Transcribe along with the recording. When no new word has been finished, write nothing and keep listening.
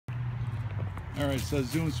Alright, so I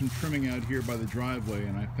was doing some trimming out here by the driveway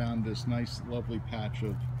and I found this nice lovely patch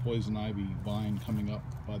of poison ivy vine coming up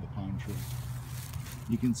by the pine tree.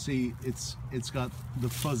 You can see it's got the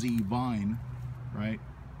fuzzy vine, right?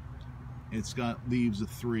 It's got leaves of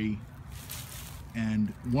 3,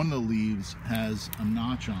 and one of the leaves has a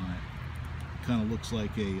notch on it. Kind of looks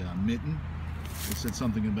like a mitten. It said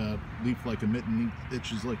something about leaf like a mitten,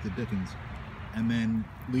 itches like the dickens. And then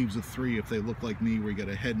leaves of 3, if they look like me, where you got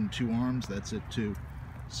a head and 2 arms, that's it too.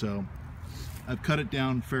 So I've cut it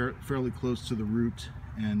down fairly close to the root,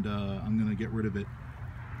 and I'm going to get rid of it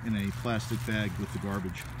in a plastic bag with the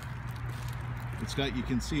garbage. It's got, you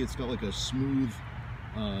can see it's got like a smooth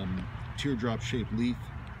teardrop shaped leaf,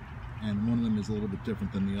 and one of them is a little bit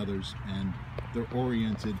different than the others, and they're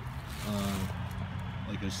oriented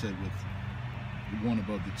like I said, with one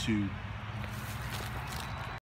above the 2